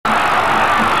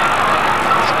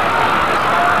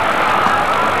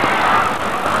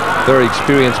Very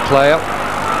experienced player.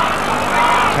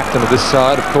 Captain of this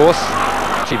side, of course.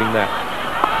 Achieving that.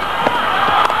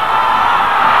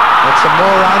 That's some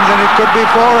more runs, and it could be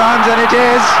 4 runs, and it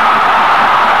is.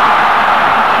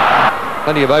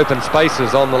 Plenty of open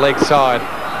spaces on the leg side.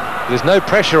 There's no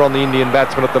pressure on the Indian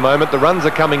batsmen at the moment. The runs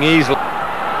are coming easily.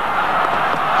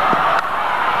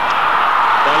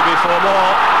 There'll be 4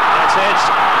 more. That's it.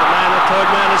 The third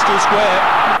man is too square.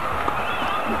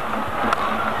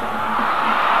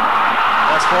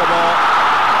 That's 4 more.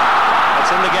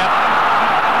 That's in the gap.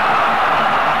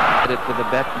 Hit it with the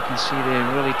bat, you can see there,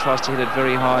 he really tries to hit it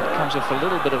very hard. Comes off a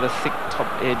little bit of a thick top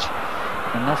edge.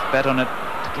 Enough bat on it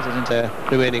to get it into the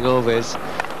remaining overs.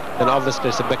 Then obviously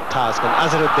it's a big task. And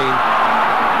Azharuddin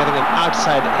getting an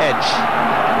outside edge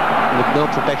with no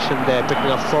protection there,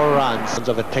 picking up 4 runs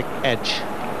of a thick edge.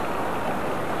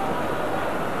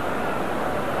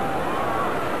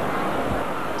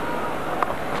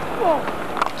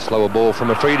 Slower ball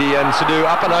from Afridi, and Sidhu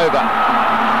up and over.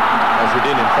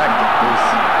 Azharuddin, in fact, was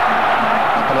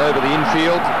up and over the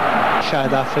infield.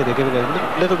 Shahid Afridi giving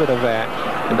a little bit of air,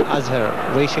 and Azhar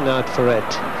reaching out for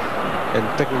it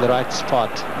and picking the right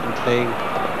spot and playing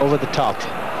over the top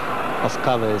of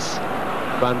covers.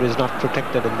 Boundary is not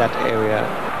protected in that area.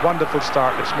 Wonderful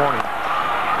start this morning.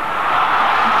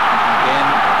 again.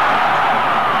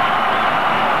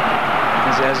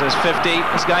 Azhar's 50,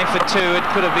 he's going for 2, it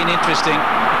could have been interesting.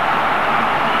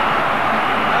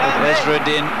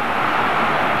 Azharuddin.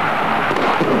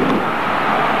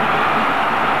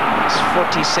 It's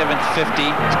 47th 50,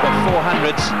 he's got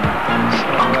 400s. So,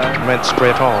 went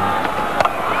straight on.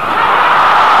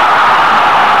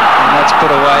 And that's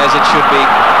put away as it should be.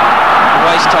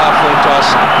 Waste-time full toss.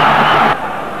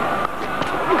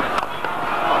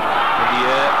 In the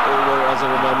air over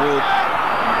Azharuddin.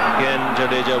 Again,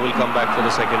 Jadeja will come back for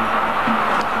the second.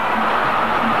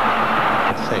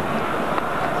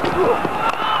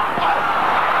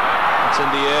 It's in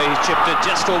the air, he's chipped it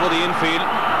just over the infield.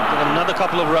 Another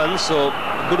couple of runs, so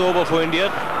good over for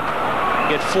India.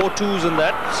 Get 4 twos in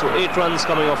that, so 8 runs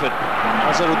coming off it.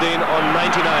 Azharuddin on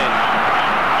 99.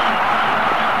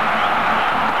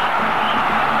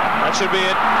 That should be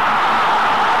it.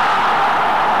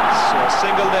 So a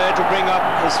single there to bring up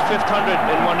his 5th 100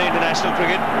 in one-day international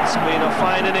cricket. It's been a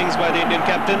fine innings by the Indian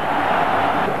captain.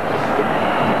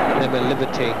 They're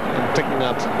liberty and picking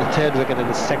up the 3rd wicket in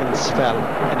the 2nd spell,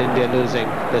 and India losing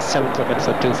the 7th wicket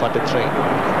for 243.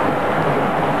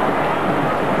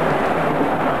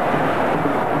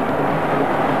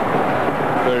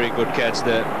 Very good catch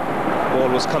there. Ball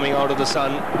was coming out of the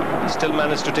sun. He still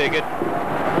managed to take it.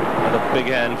 And a big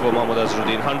hand for Mohammad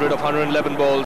Azharuddin. 100 of 111 balls.